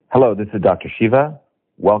Hello, this is Dr. Shiva.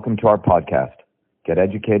 Welcome to our podcast, Get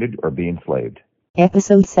Educated or Be Enslaved.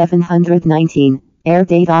 Episode 719, air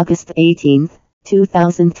date August 18th,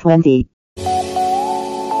 2020.